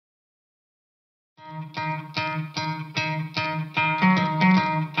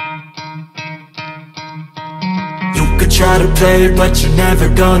Try to play, but you're never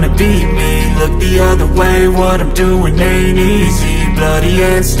gonna beat me. Look the other way, what I'm doing ain't easy. Bloody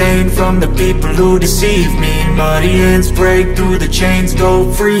hands stained from the people who deceive me. Muddy hands break through the chains,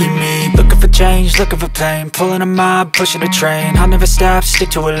 go free me. Looking for change, looking for pain. Pulling a mob, pushing a train. I'll never stop, stick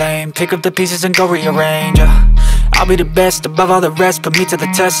to a lane. Pick up the pieces and go rearrange. I'll be the best above all the rest, put me to the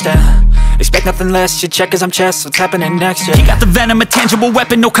test and expect nothing less. You check as I'm chess, what's happening next? Yeah. He got the venom, a tangible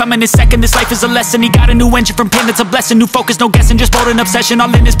weapon, no coming in second. This life is a lesson, he got a new engine from pain, it's a blessing. New focus, no guessing, just bold and obsession.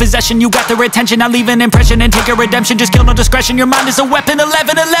 All in his possession, you got their attention. I leave an impression and take a redemption. Just kill, no discretion, your mind is a weapon.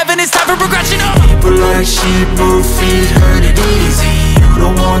 11-11, it's time for progression. People like sheep move feet, hurt it easy. You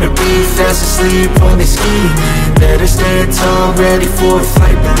don't wanna be fast asleep when they scheming. Better stand tall, ready for a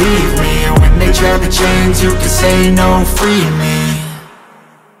fight, believe me. And when they try the chains, you can say no, free me.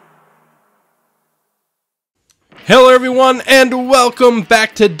 Hello everyone, and welcome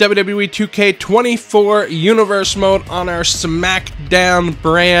back to WWE 2K24 Universe Mode on our Smackdown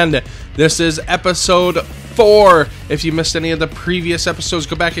brand. This is episode 4. If you missed any of the previous episodes,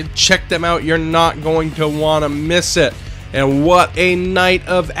 go back and check them out. You're not going to want to miss it. And what a night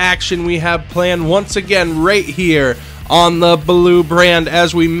of action we have planned once again right here on the Blue brand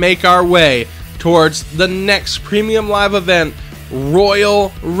as we make our way towards the next premium live event,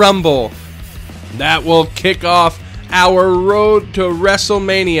 Royal Rumble. That will kick off our road to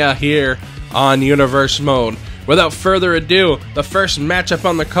WrestleMania here on Universe Mode. Without further ado, the first matchup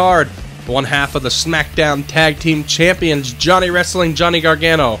on the card, one half of the Smackdown Tag Team Champions, Johnny Wrestling Johnny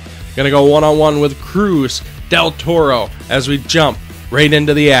Gargano, gonna go one-on-one with Cruz Del Toro as we jump right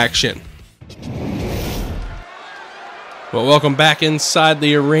into the action. Well, welcome back inside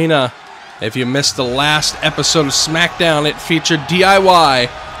the arena. If you missed the last episode of Smackdown, it featured DIY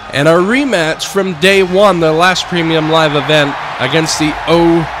and a rematch from day one, the last premium live event against the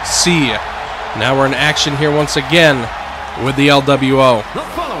OC. Now we're in action here once again with the LWO. The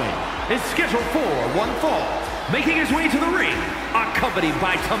following is scheduled for one fall. Making his way to the ring, accompanied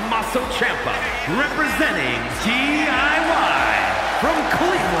by Tommaso Ciampa, representing DIY from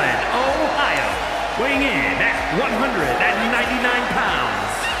Cleveland, Ohio. Weighing in at 199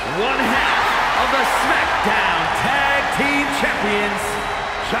 pounds, one half of the Smackdown Tag Team Champions,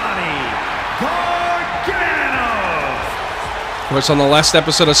 Johnny Gargano. Of course, on the last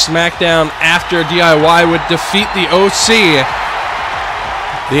episode of Smackdown, after DIY would defeat the OC,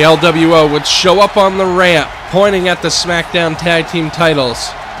 the LWO would show up on the ramp, pointing at the Smackdown Tag Team titles,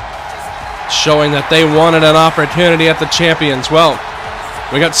 showing that they wanted an opportunity at the champions. Well,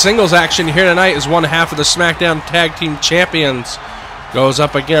 we got singles action here tonight as one half of the Smackdown Tag Team Champions goes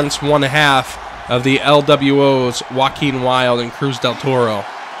up against one half of the LWO's Joaquin Wilde and Cruz Del Toro.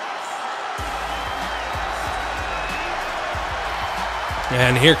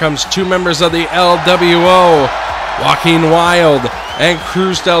 And here comes two members of the LWO, Joaquin Wilde and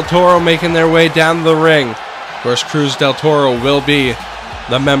Cruz Del Toro, making their way down the ring. Of course, Cruz Del Toro will be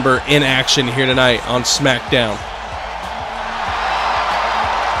the member in action here tonight on Smackdown.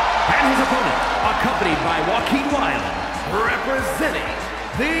 And his opponent, accompanied by Joaquin Wilde, representing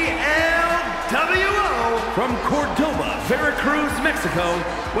the LWO from Cordoba, Veracruz, Mexico,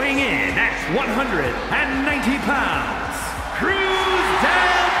 weighing in at 190 pounds, Cruz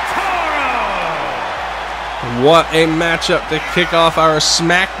Del Toro. What a matchup to kick off our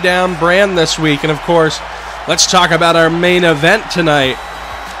Smackdown brand this week. And of course, let's talk about our main event tonight.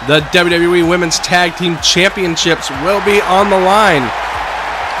 The WWE Women's Tag Team Championships will be on the line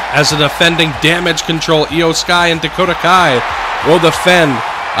as the defending Damage Control, Io Sky and Dakota Kai, will defend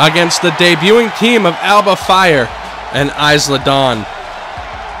against the debuting team of Alba Fire and Isla Dawn.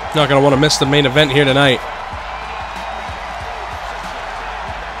 Not going to want to miss the main event here tonight.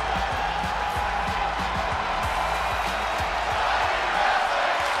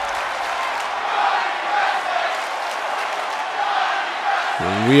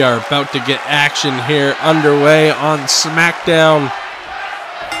 We are about to get action here underway on SmackDown.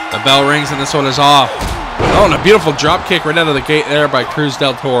 The bell rings and this one is off. Oh, and a beautiful drop kick right out of the gate there by Cruz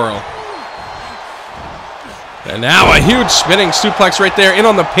Del Toro. And now a huge spinning suplex right there in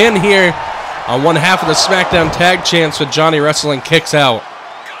on the pin here on one half of the SmackDown Tag Champs with Johnny Wrestling kicks out.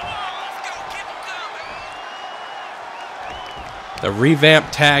 The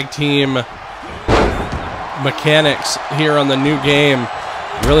revamped tag team mechanics here on the new game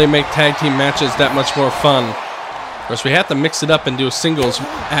really make tag team matches that much more fun. Of course, we have to mix it up and do a singles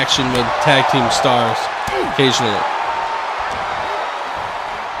action with tag team stars occasionally.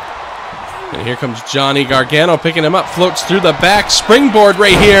 And here comes Johnny Gargano picking him up, floats through the back, springboard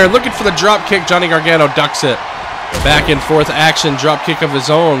right here, looking for the drop kick. Johnny Gargano ducks it. Back and forth action, drop kick of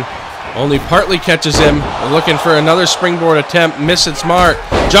his own. Only partly catches him, looking for another springboard attempt, miss its mark.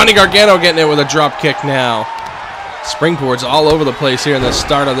 Johnny Gargano getting it with a drop kick now. Springboards all over the place here in the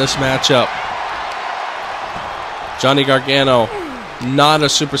start of this matchup. Johnny Gargano, not a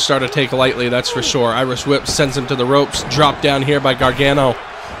superstar to take lightly, that's for sure. Irish whip sends him to the ropes. Drop down here by Gargano.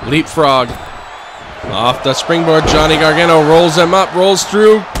 Leapfrog. Off the springboard, Johnny Gargano rolls him up, rolls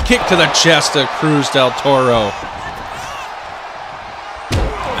through. Kick to the chest of Cruz Del Toro.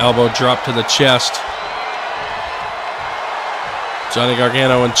 Elbow drop to the chest. Johnny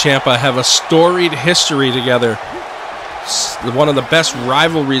Gargano and Ciampa have a storied history together. One of the best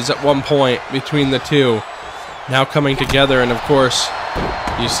rivalries at one point between the two. Now coming together, and of course,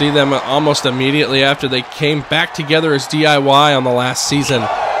 you see them almost immediately after they came back together as DIY on the last season.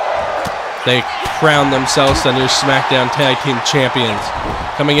 They crowned themselves the new Smackdown Tag Team Champions.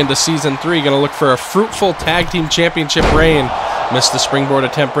 Coming into Season 3, going to look for a fruitful Tag Team Championship reign. Missed the springboard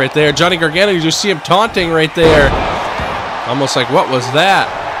attempt right there. Johnny Gargano, you just see him taunting right there. Almost like, what was that?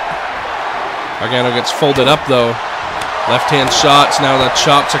 Gargano gets folded up, though. Left-hand shots, now the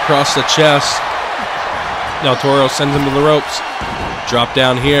chops across the chest. Del Toro sends him to the ropes. Drop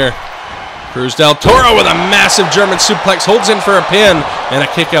down here. Cruz Del Toro with a massive German suplex, holds in for a pin, and a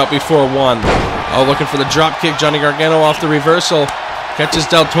kick out before one. Oh, looking for the drop kick. Johnny Gargano off the reversal. Catches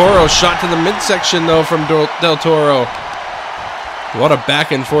Del Toro. Shot to the midsection, though, from Del Toro. What a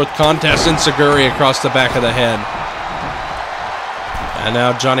back and forth contest. Enziguri across the back of the head. And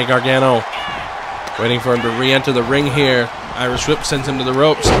now Johnny Gargano waiting for him to re-enter the ring here. Irish whip sends him to the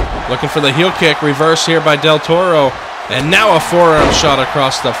ropes. Looking for the heel kick. Reverse here by Del Toro. And now a forearm shot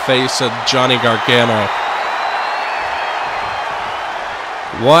across the face of Johnny Gargano.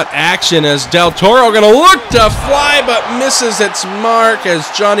 What action as Del Toro going to look to fly but misses its mark as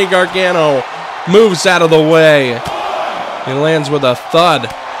Johnny Gargano moves out of the way. He lands with a thud.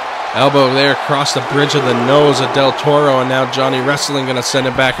 Elbow there across the bridge of the nose of Del Toro, and now Johnny Wrestling going to send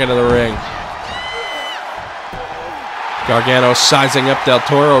him back into the ring. Gargano sizing up Del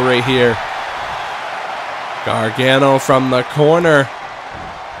Toro right here. Gargano from the corner,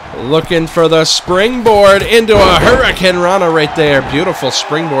 looking for the springboard into a Hurricane Rana right there. Beautiful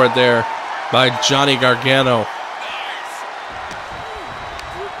springboard there by Johnny Gargano.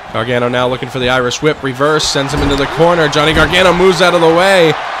 Gargano now looking for the Irish whip. Reverse, sends him into the corner. Johnny Gargano moves out of the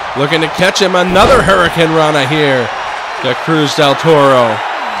way, looking to catch him. Another Hurricane Rana here to Cruz Del Toro.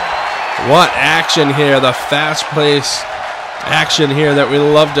 What action here, the fast-paced action here that we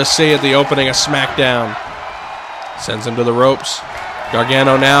love to see at the opening of Smackdown. Sends him to the ropes.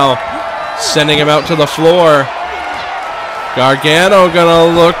 Gargano now sending him out to the floor. Gargano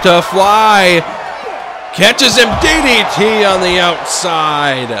gonna look to fly. Catches him, DDT on the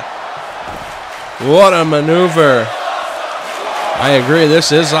outside. What a maneuver. I agree,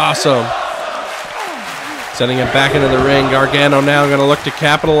 this is awesome. Sending him back into the ring. Gargano now gonna look to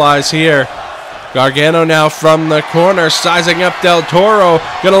capitalize here. Gargano now from the corner, sizing up Del Toro.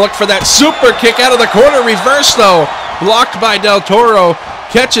 Gonna look for that super kick out of the corner. Reverse, though. Blocked by Del Toro.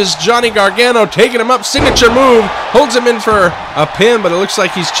 Catches Johnny Gargano, taking him up. Signature move. Holds him in for a pin, but it looks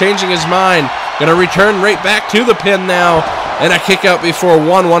like he's changing his mind. Gonna return right back to the pin now. And a kick out before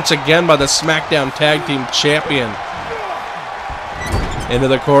one once again by the SmackDown Tag Team Champion. Into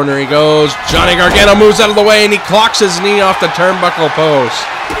the corner he goes. Johnny Gargano moves out of the way, and he clocks his knee off the turnbuckle post.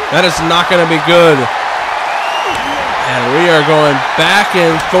 That is not going to be good. And we are going back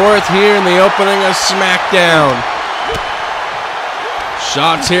and forth here in the opening of Smackdown.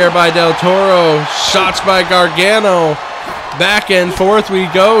 Shots here by Del Toro. Shots by Gargano. Back and forth we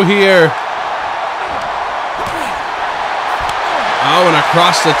go here. Oh, and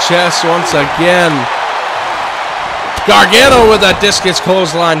across the chest once again. Gargano with a discus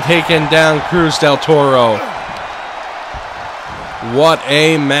clothesline taking down Cruz Del Toro. What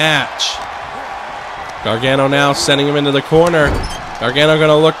a match. Gargano now sending him into the corner. Gargano going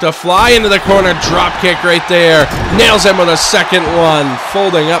to look to fly into the corner. Drop kick right there. Nails him with a second one.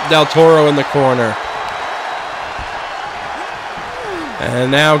 Folding up Del Toro in the corner.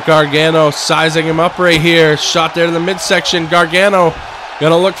 And now Gargano sizing him up right here. Shot there to the midsection. Gargano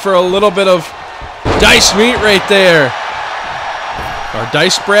going to look for a little bit of dice meat right there. Or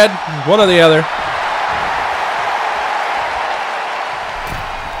dice bread. One or the other.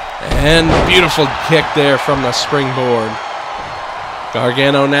 And beautiful kick there from the springboard.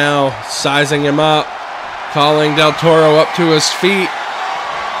 Gargano now sizing him up, calling Del Toro up to his feet.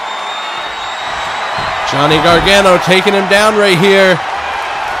 Johnny Gargano taking him down right here.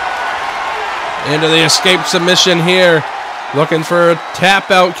 Into the escape submission here. Looking for a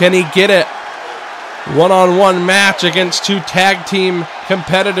tap out. Can he get it? One-on-one match against two tag team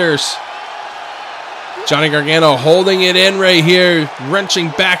competitors. Johnny Gargano holding it in right here. Wrenching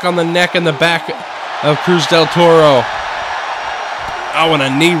back on the neck and the back of Cruz Del Toro. Oh, and a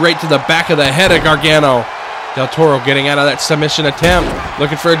knee right to the back of the head of Gargano. Del Toro getting out of that submission attempt.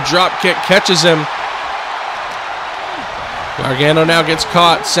 Looking for a drop kick. Catches him. Gargano now gets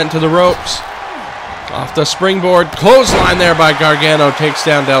caught. Sent to the ropes. Off the springboard. Clothesline there by Gargano. Takes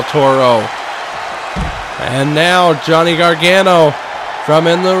down Del Toro. And now Johnny Gargano from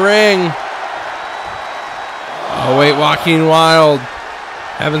in the ring. Oh, wait. Joaquin Wilde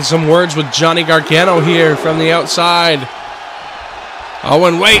having some words with Johnny Gargano here from the outside. Oh,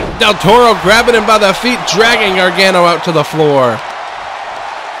 and wait, Del Toro grabbing him by the feet, dragging Gargano out to the floor.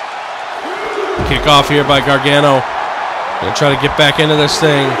 Kick off here by Gargano. Gonna try to get back into this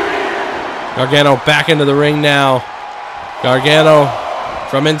thing. Gargano back into the ring now. Gargano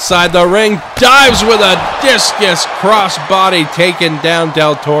from inside the ring dives with a discus crossbody, taking down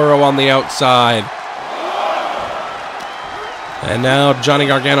Del Toro on the outside. And now Johnny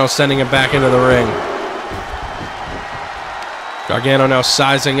Gargano sending him back into the ring. Gargano now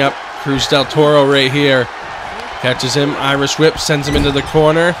sizing up Cruz Del Toro right here. Catches him, Irish whip, sends him into the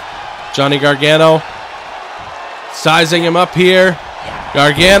corner. Johnny Gargano sizing him up here.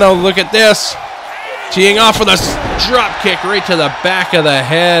 Gargano, look at this. Teeing off with a drop kick right to the back of the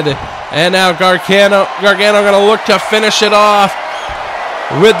head. And now Gargano going to look to finish it off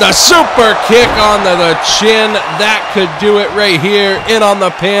with the super kick onto the chin. That could do it right here. In on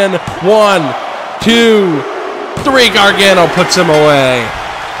the pin. 1, 2, 3. Gargano puts him away.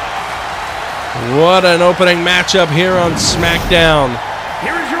 What an opening matchup here on SmackDown.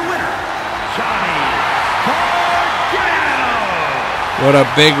 Here is your winner, Johnny Gargano. What a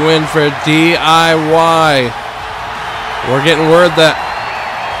big win for DIY. We're getting word that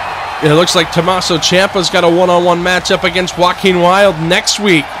it looks like Tommaso Ciampa's got a one-on-one matchup against Joaquin Wilde next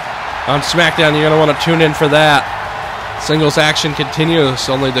week on SmackDown. You're going to want to tune in for that. Singles action continues.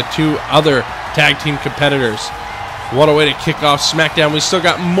 Only the two other tag team competitors. What a way to kick off SmackDown. We still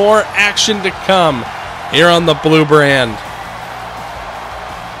got more action to come here on the Blue Brand.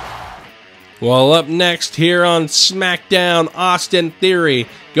 Well, up next here on SmackDown, Austin Theory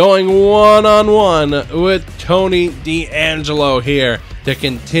going one-on-one with Tony D'Angelo here to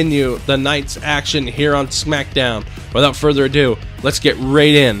continue the night's action here on SmackDown. Without further ado, let's get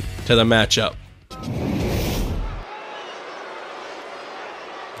right in to the matchup.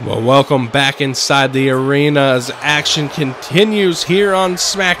 Well, welcome back inside the arena as action continues here on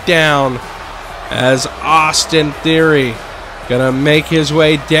SmackDown as Austin Theory gonna make his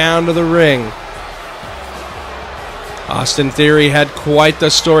way down to the ring. Austin Theory had quite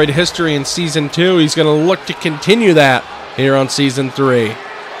the storied history in Season 2. He's gonna look to continue that here on Season 3. The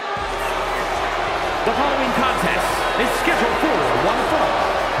following contest is scheduled for one fall.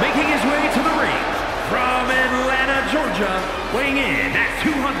 Making his way to the ring from Atlanta, Georgia, weighing in at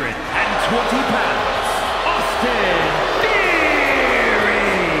 220 pounds, Austin Theory.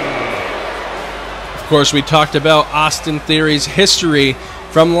 Of course, we talked about Austin Theory's history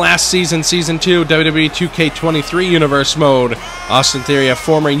from last season, Season 2, WWE 2K23 Universe Mode. Austin Theory, a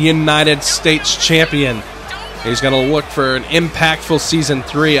former United States champion. He's going to look for an impactful Season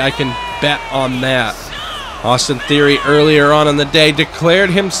 3. I can bet on that. Austin Theory earlier on in the day declared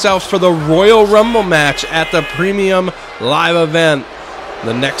himself for the Royal Rumble match at the Premium Live event.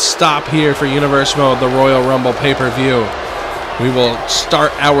 The next stop here for Universe Mode, the Royal Rumble pay-per-view. We will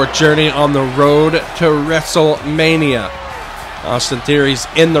start our journey on the road to WrestleMania. Austin Theory's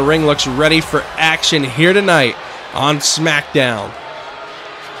in the ring, looks ready for action here tonight on SmackDown.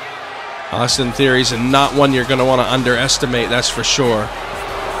 Austin Theory's not one you're going to want to underestimate, that's for sure.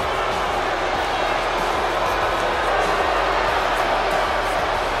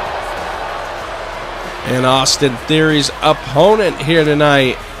 And Austin Theory's opponent here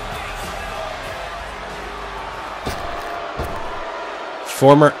tonight,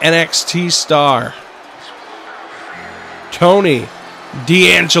 former NXT star, Tony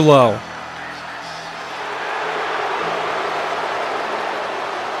D'Angelo.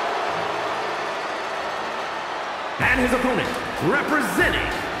 And his opponent, representing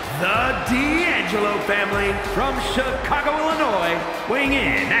the D'Angelo family from Chicago, Illinois, weighing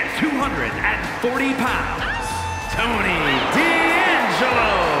in at 240 pounds, Tony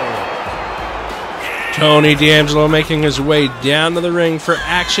D'Angelo. Tony D'Angelo making his way down to the ring for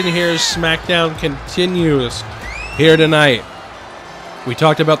action here as SmackDown continues here tonight. We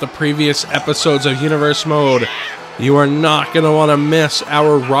talked about the previous episodes of Universe Mode You are not going to want to miss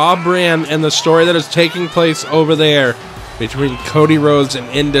our Raw brand and the story that is taking place over there between Cody Rhodes and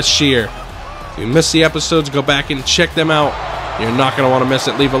Indus Sher. If you missed the episodes, go back and check them out. You're not going to want to miss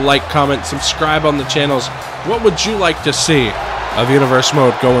it. Leave a like, comment, subscribe on the channels. What would you like to see of Universe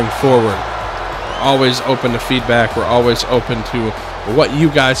Mode going forward? We're always open to feedback. We're always open to what you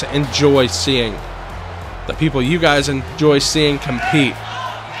guys enjoy seeing. The people you guys enjoy seeing compete.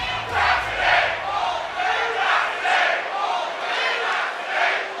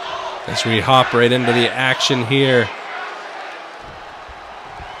 As we hop right into the action here.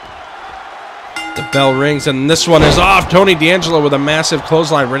 The bell rings, and this one is off. Tony D'Angelo with a massive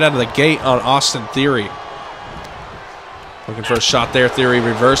clothesline right out of the gate on Austin Theory. Looking for a shot there. Theory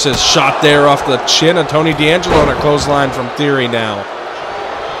reverses. Shot there off the chin of Tony D'Angelo, and a clothesline from Theory now.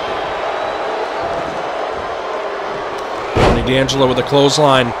 Tony D'Angelo with a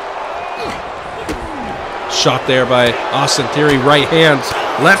clothesline. Shot there by Austin Theory. Right hands,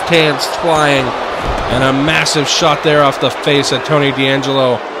 left hands flying, and a massive shot there off the face of Tony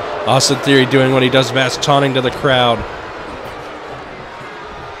D'Angelo. Austin Theory doing what he does best, taunting to the crowd.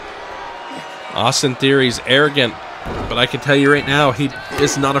 Austin Theory's arrogant, but I can tell you right now, he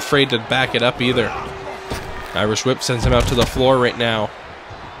is not afraid to back it up either. Irish Whip sends him out to the floor right now.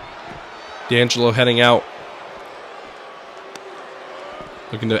 D'Angelo heading out.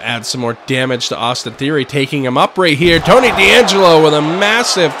 Looking to add some more damage to Austin Theory, taking him up right here. Tony D'Angelo with a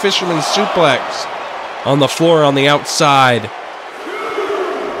massive fisherman suplex on the floor on the outside.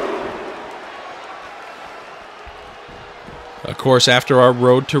 Of course, after our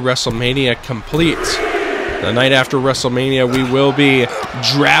road to WrestleMania completes, the night after WrestleMania, we will be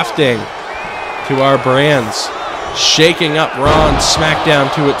drafting to our brands, shaking up Raw and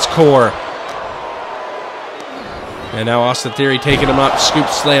Smackdown to its core. And now Austin Theory taking him up, scoop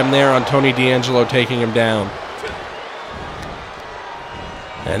slam there on Tony D'Angelo, taking him down.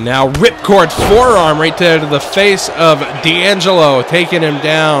 And now ripcord forearm right there to the face of D'Angelo, taking him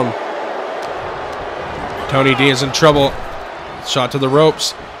down. Tony D is in trouble. Shot to the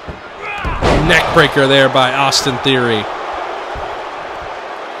ropes. Neckbreaker there by Austin Theory.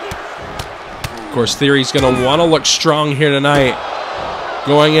 Of course, Theory's going to want to look strong here tonight.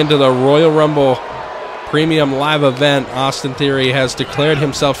 Going into the Royal Rumble Premium Live event, Austin Theory has declared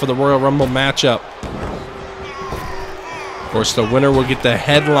himself for the Royal Rumble matchup. Of course, the winner will get the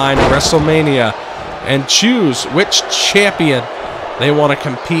headline WrestleMania and choose which champion they want to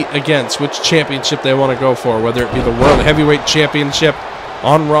compete against, which championship they want to go for, whether it be the World Heavyweight Championship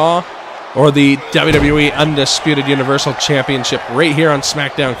on Raw or the WWE Undisputed Universal Championship right here on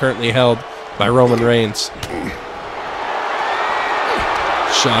SmackDown, currently held by Roman Reigns.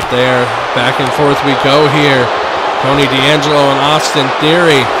 Shot there. Back and forth we go here. Tony D'Angelo and Austin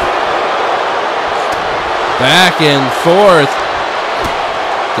Theory. Back and forth.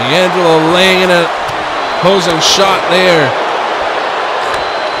 D'Angelo laying in a opposing shot there.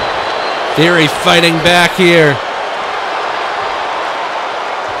 Theory fighting back here.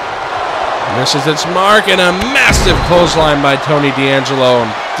 Misses its mark, and a massive clothesline by Tony D'Angelo.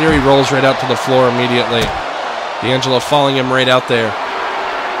 And Theory rolls right out to the floor immediately. D'Angelo falling him right out there.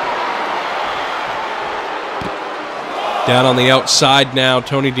 Down on the outside now,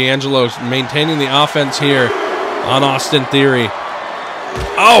 Tony D'Angelo maintaining the offense here on Austin Theory.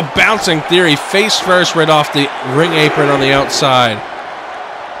 Oh, bouncing Theory face first right off the ring apron on the outside.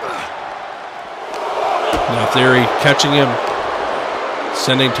 Now Theory catching him,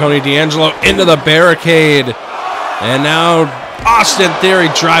 sending Tony D'Angelo into the barricade. And now Austin Theory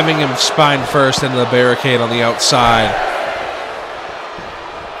driving him spine first into the barricade on the outside.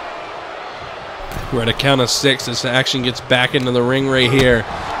 We're at a count of 6 as the action gets back into the ring right here.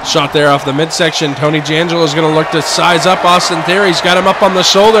 Shot there off the midsection. Tony D'Angelo is going to look to size up Austin Theory. He's got him up on the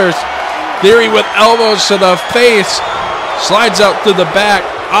shoulders. Theory with elbows to the face. Slides out through the back.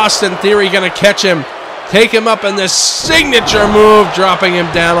 Austin Theory going to catch him. Take him up in this signature move, dropping him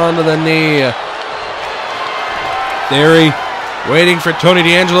down onto the knee. Theory waiting for Tony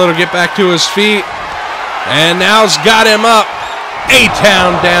D'Angelo to get back to his feet. And now's got him up.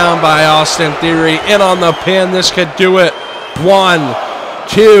 A-Town down by Austin Theory. In on the pin. This could do it. 1,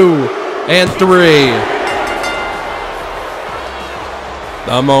 2, and 3.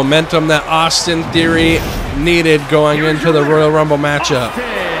 The momentum that Austin Theory needed going into the Royal Rumble matchup.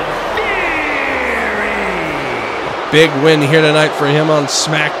 Big win here tonight for him on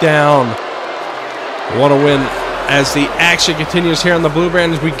SmackDown. What a win as the action continues here on the Blue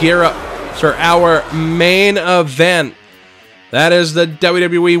Brand as we gear up for our main event. That is the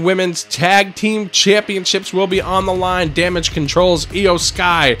WWE Women's Tag Team Championships will be on the line. Damage Control's Io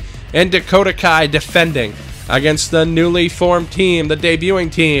Sky and Dakota Kai defending against the newly formed team, the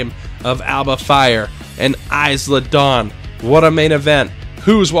debuting team of Alba Fire and Isla Dawn. What a main event.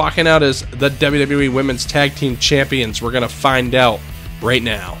 Who's walking out as the WWE Women's Tag Team Champions? We're going to find out right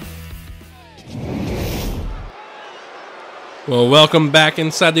now. Well, welcome back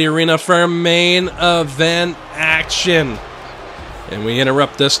inside the arena for main event action. And we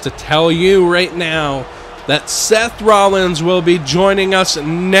interrupt this to tell you right now that Seth Rollins will be joining us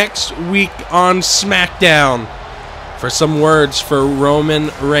next week on Smackdown for some words for Roman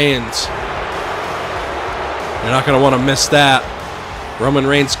Reigns. You're not going to want to miss that. Roman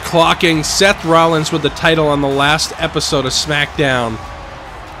Reigns clocking Seth Rollins with the title on the last episode of Smackdown.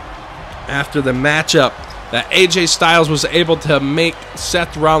 After the matchup, that AJ Styles was able to make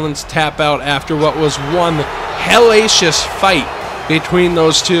Seth Rollins tap out after what was one hellacious fight between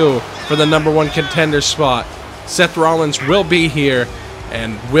those two for the #1 contender spot. Seth Rollins will be here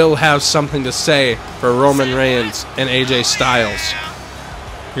and will have something to say for Roman Reigns and AJ Styles.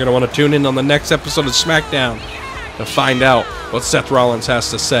 You're going to want to tune in on the next episode of Smackdown to find out what Seth Rollins has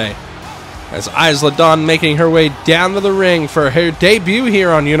to say. As Isla Dawn making her way down to the ring for her debut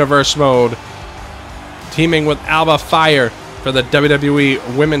here on Universe Mode, teaming with Alba Fire for the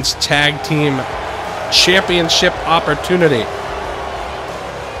WWE Women's Tag Team Championship opportunity.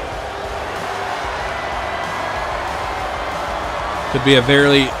 Could be a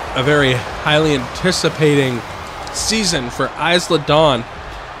very highly anticipating season for Isla Dawn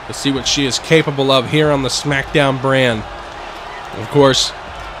to see what she is capable of here on the Smackdown brand. Of course,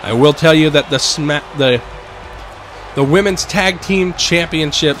 I will tell you that the Women's Tag Team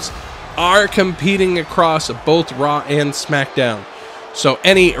Championships are competing across both Raw and Smackdown. So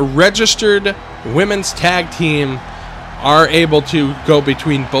any registered women's tag team are able to go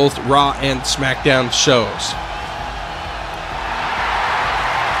between both Raw and Smackdown shows.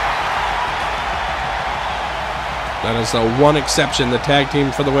 That is the one exception. The tag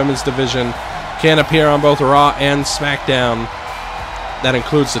team for the women's division can appear on both Raw and Smackdown. That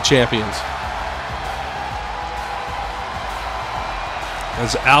includes the champions.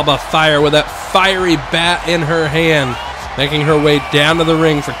 As Alba Fire with that fiery bat in her hand, making her way down to the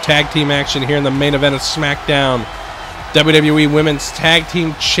ring for tag team action here in the main event of SmackDown. WWE Women's Tag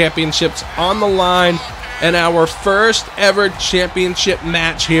Team Championships on the line, and our first ever championship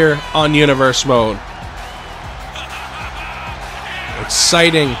match here on Universe Mode.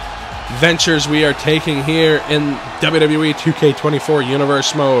 Exciting ventures we are taking here in WWE 2K24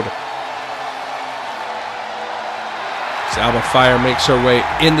 Universe Mode. As Alba Fire makes her way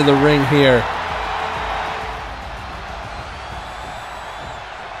into the ring here.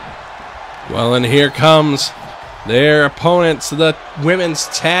 Well, and here comes their opponents, the Women's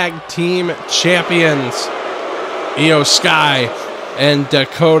Tag Team Champions, Io Sky and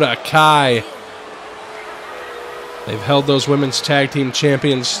Dakota Kai. They've held those Women's Tag Team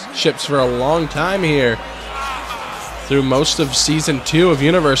Championships for a long time here, through most of Season 2 of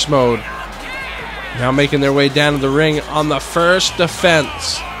Universe Mode. Now making their way down to the ring on the first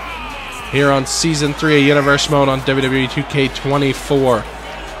defense here on Season 3 of Universe Mode on WWE 2K24.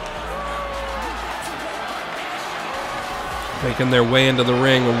 Making their way into the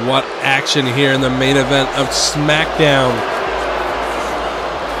ring. What action here in the main event of SmackDown.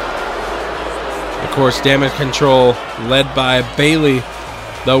 Of course, Damage Control led by Bayley,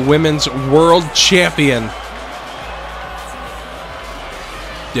 the Women's World Champion.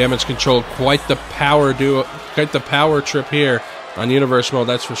 Damage Control, quite the power duo, quite the power trip here on Universe Mode,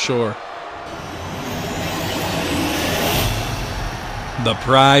 that's for sure. The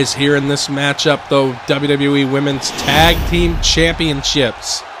prize here in this matchup, though, WWE Women's Tag Team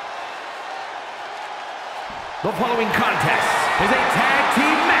Championships. The following contest is a tag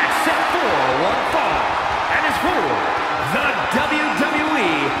team match set for one fall and is for the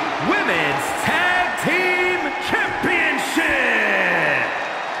WWE Women's Tag Team Championship.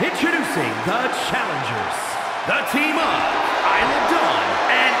 Introducing the challengers, the team of Isla Dawn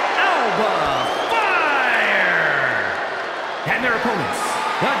and Alba Fire, and their opponents,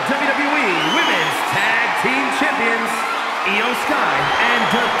 the WWE Women's Tag Team Champions, Io Sky and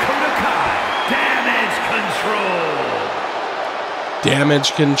Dakota Kai.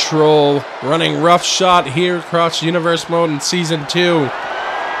 Damage Control running roughshod here across Universe Mode in Season 2.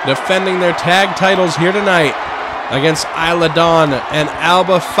 Defending their tag titles here tonight against Isla Dawn and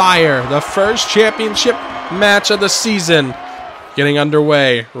Alba Fire. The first championship match of the season getting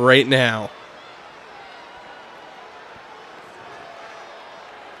underway right now.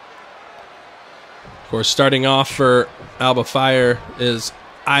 Of course, starting off for Alba Fire is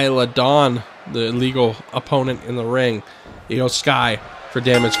Isla Dawn, the legal opponent in the ring. Io Sky for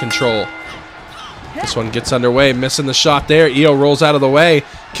Damage Control. This one gets underway, missing the shot there. Io rolls out of the way,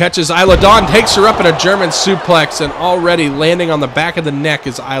 catches Isla Dawn, takes her up in a German suplex, and already landing on the back of the neck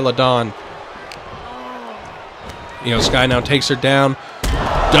is Isla Dawn. Io Sky now takes her down.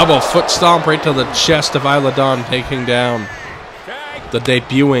 Double foot stomp right to the chest of Isla Dawn, taking down the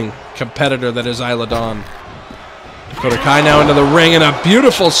debuting competitor that is Isla Dawn. Dakota Kai now into the ring, and a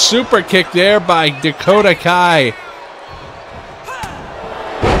beautiful super kick there by Dakota Kai.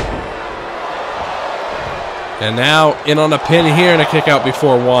 And now in on a pin here and a kick out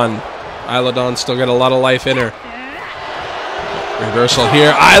before one. Isla Dawn still got a lot of life in her. Reversal here.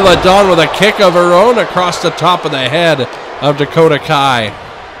 Isla Dawn with a kick of her own across the top of the head of Dakota Kai.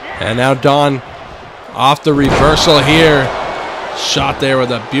 And now Dawn off the reversal here. Shot there with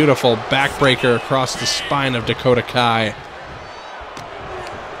a beautiful backbreaker across the spine of Dakota Kai.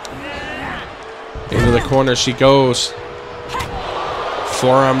 Into the corner she goes.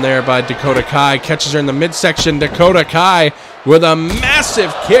 Forearm there by Dakota Kai. Catches her in the midsection. Dakota Kai with a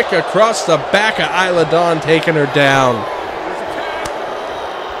massive kick across the back of Isla Dawn, taking her down.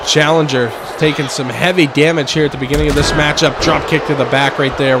 Challenger taking some heavy damage here at the beginning of this matchup. Drop kick to the back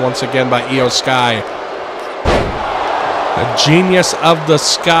right there once again by Io Sky. A genius of the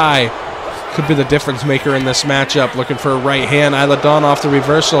Sky could be the difference maker in this matchup. Looking for a right hand. Isla Dawn off the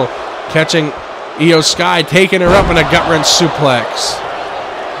reversal. Catching Io Sky, taking her up in a gut wrench suplex.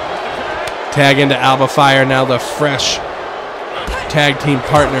 Tag into Alba Fire, now the fresh tag team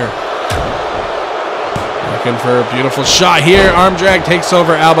partner. Looking for a beautiful shot here. Arm drag takes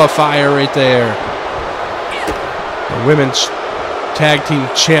over Alba Fire right there. The women's tag team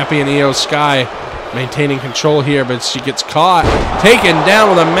champion Io Sky maintaining control here, but she gets caught. Taken down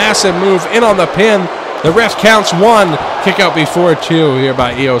with a massive move in on the pin. The ref counts one. Kick out before two here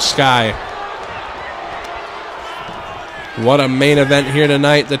by Io Sky. What a main event here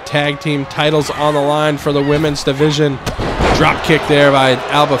tonight. The tag team titles on the line for the women's division. Drop kick there by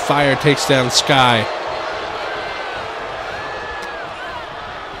Alba Fire, takes down Sky.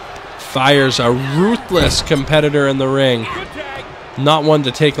 Fire's a ruthless competitor in the ring. Not one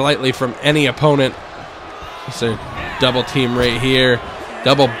to take lightly from any opponent. It's a double team right here.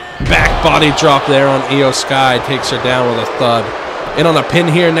 Double back body drop there on Io Sky. Takes her down with a thud. In on a pin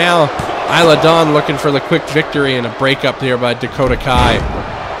here now. Isla Dawn looking for the quick victory, and a breakup here by Dakota Kai.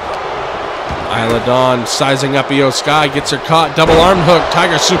 Isla Dawn sizing up Io Sky. Gets her caught. Double arm hook.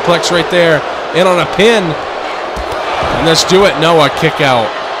 Tiger suplex right there. In on a pin. And let's do it. No, a kick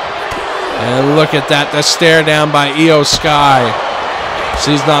out. And look at that. The stare down by Io Sky.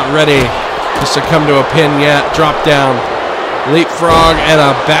 She's not ready to succumb to a pin yet. Drop down. Leapfrog and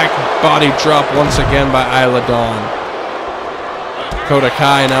a back body drop once again by Isla Dawn. Dakota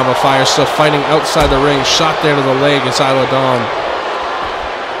Kai and Alba Fire still fighting outside the ring. Shot there to the leg is Isla Dawn.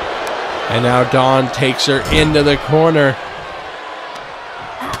 And now Dawn takes her into the corner.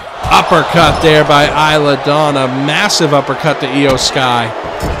 Uppercut there by Isla Dawn. A massive uppercut to Io Sky.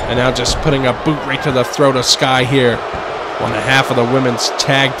 And now just putting a boot right to the throat of Sky here. One half of the women's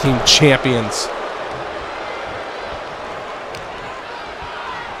tag team champions.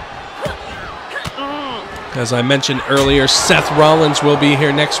 As I mentioned earlier, Seth Rollins will be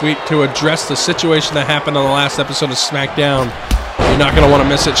here next week to address the situation that happened on the last episode of Smackdown. You're not going to want to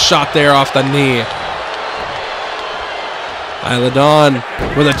miss it. Shot there off the knee. Isla Dawn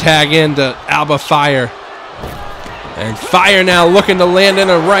with a tag into Alba Fire. And Fire now looking to land in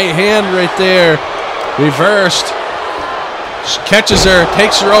a right hand right there. Reversed. She catches her,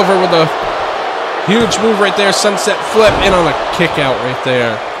 takes her over with a huge move right there. Sunset flip in on a kick out right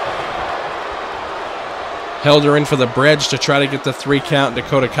there. Held her in for the bridge to try to get the 3 count.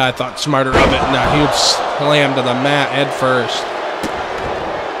 Dakota Kai thought smarter of it, and a huge slam to the mat head first.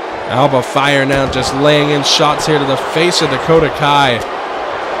 Alba Fire now just laying in shots here to the face of Dakota Kai.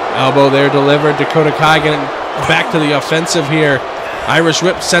 Elbow there delivered. Dakota Kai getting back to the offensive here. Irish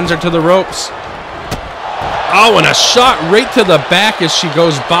whip sends her to the ropes. Oh, and a shot right to the back as she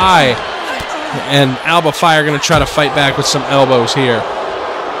goes by. And Alba Fire going to try to fight back with some elbows here.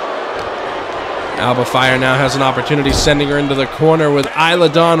 Alba Fire now has an opportunity, sending her into the corner with Isla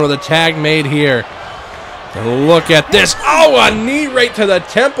Dawn with a tag made here. And look at this. Oh, a knee right to the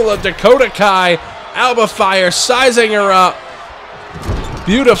temple of Dakota Kai. Alba Fire sizing her up.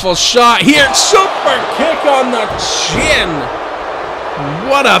 Beautiful shot here. Super kick on the chin.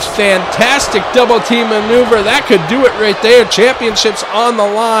 What a fantastic double team maneuver. That could do it right there. Championships on the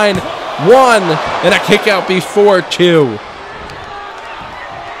line. 1 and a kick out before 2.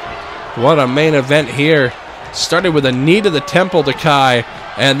 What a main event here. Started with a knee to the temple to Kai.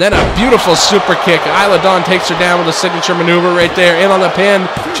 And then a beautiful super kick. Isla Dawn takes her down with a signature maneuver right there. In on the pin.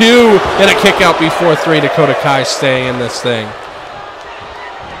 2. And a kick out before 3. Dakota Kai staying in this thing.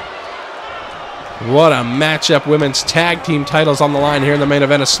 What a matchup. Women's tag team titles on the line here in the main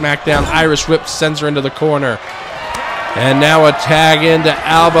event of SmackDown. Irish Whip sends her into the corner. And now a tag into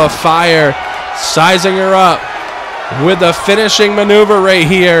Alba Fire. Sizing her up with the finishing maneuver right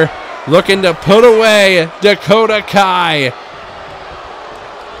here. Looking to put away Dakota Kai.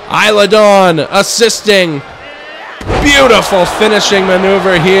 Isla Dawn assisting. Beautiful finishing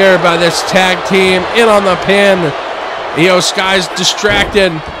maneuver here by this tag team. In on the pin. Io Sky's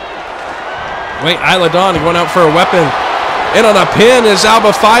distracted. Wait, Isla Dawn going out for a weapon. In on a pin is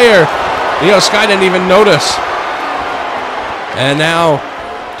Alba Fire. Io Sky didn't even notice. And now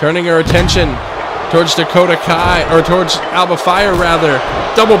turning her attention towards Dakota Kai, or towards Alba Fire rather.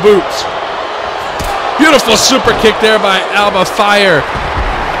 Double boots. Beautiful super kick there by Alba Fire.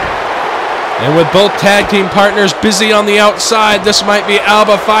 And with both tag team partners busy on the outside, this might be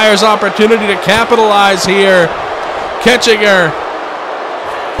Alba Fire's opportunity to capitalize here. Catching her.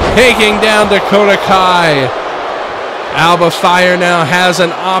 Taking down Dakota Kai. Alba Fire now has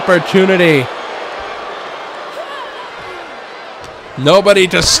an opportunity. Nobody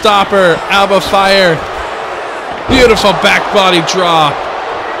to stop her. Alba Fire. Beautiful back body drop.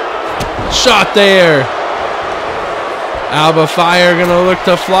 Shot there. Alba Fire gonna look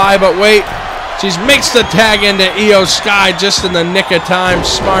to fly, but wait. She makes the tag into Io Sky just in the nick of time.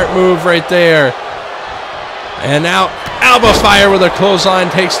 Smart move right there. And now Alba Fire with a clothesline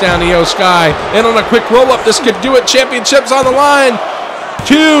takes down Io Sky. And on a quick roll-up, this could do it. Championships on the line.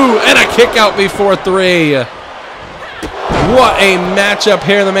 2, and a kick out before 3. What a matchup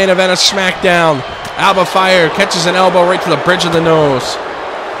here in the main event of SmackDown. Alba Fire catches an elbow right to the bridge of the nose.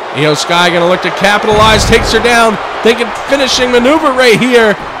 Io Sky going to look to capitalize, takes her down, thinking finishing maneuver right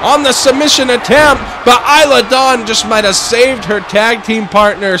here on the submission attempt, but Isla Dawn just might have saved her tag team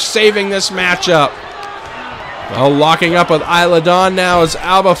partner, saving this matchup. Well, locking up with Isla Dawn now is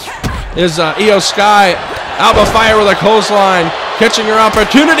Io Sky. Alba Fire with a clothesline, catching her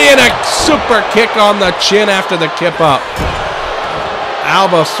opportunity, and a super kick on the chin after the kip up.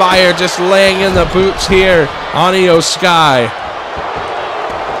 Alba Fire just laying in the boots here on Io Sky.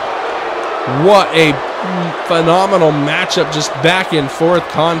 What a phenomenal matchup, just back and forth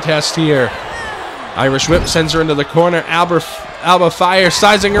contest here. Irish Whip sends her into the corner. Alba Fire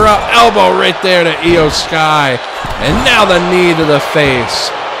sizing her up. Elbow right there to Io Sky. And now the knee to the face.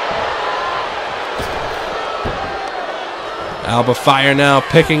 Alba Fire now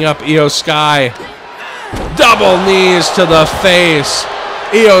picking up Io Sky. Double knees to the face.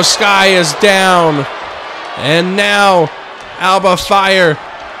 Io Sky is down. And now Alba Fire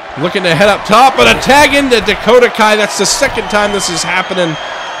looking to head up top, but a tag into Dakota Kai. That's the second time this is happened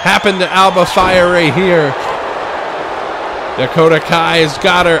to Alba Fire right here. Dakota Kai has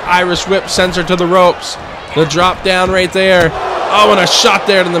got her. Irish Whip sends her to the ropes. The drop down right there. Oh, and a shot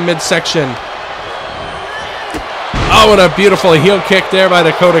there to the midsection. Oh, and a beautiful heel kick there by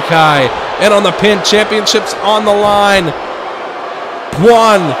Dakota Kai. And on the pin, championships on the line.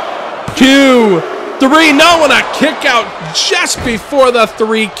 1, 2, 3, no, and a kick out just before the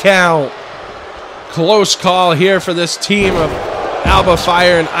 3 count. Close call here for this team of Alba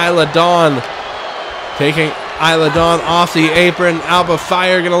Fire and Isla Dawn. Taking Isla Dawn off the apron. Alba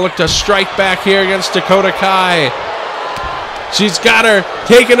Fire going to look to strike back here against Dakota Kai. She's got her,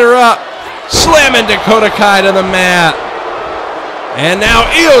 taking her up, slamming Dakota Kai to the mat. And now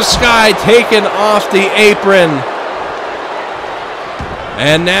Io Sky taken off the apron.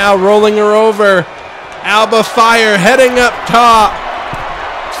 And now rolling her over. Alba Fire heading up top.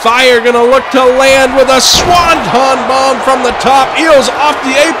 Fire gonna look to land with a swanton bomb from the top. Io's off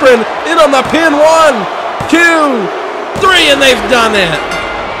the apron, in on the pin. 1, 2, 3, and they've done it.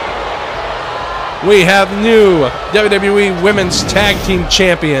 We have new WWE Women's Tag Team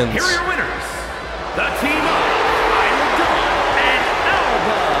Champions. Here are your winners, the team of Isla Dawn and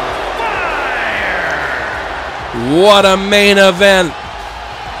Alba Fire. What a main event.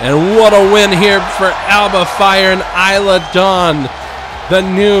 And what a win here for Alba Fire and Isla Dawn, the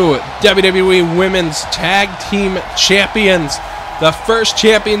new WWE Women's Tag Team Champions. The first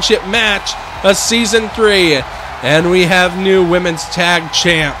championship match of Season 3. And we have new Women's Tag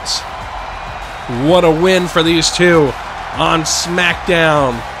Champs. What a win for these two on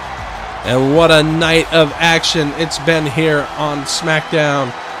SmackDown. And what a night of action it's been here on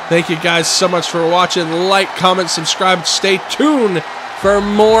SmackDown. Thank you guys so much for watching. Like, comment, subscribe. Stay tuned for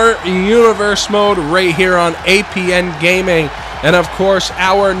more Universe Mode right here on APN Gaming. And of course,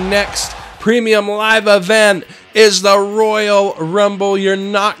 our next premium live event is the Royal Rumble. You're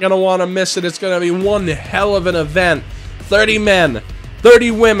not going to want to miss it. It's going to be one hell of an event. 30 men,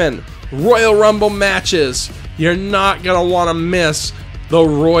 30 women, Royal Rumble matches. You're not going to want to miss the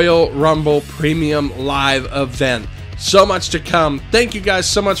Royal Rumble Premium Live event. So much to come. Thank you guys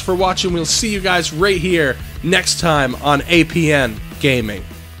so much for watching. We'll see you guys right here next time on APN Gaming.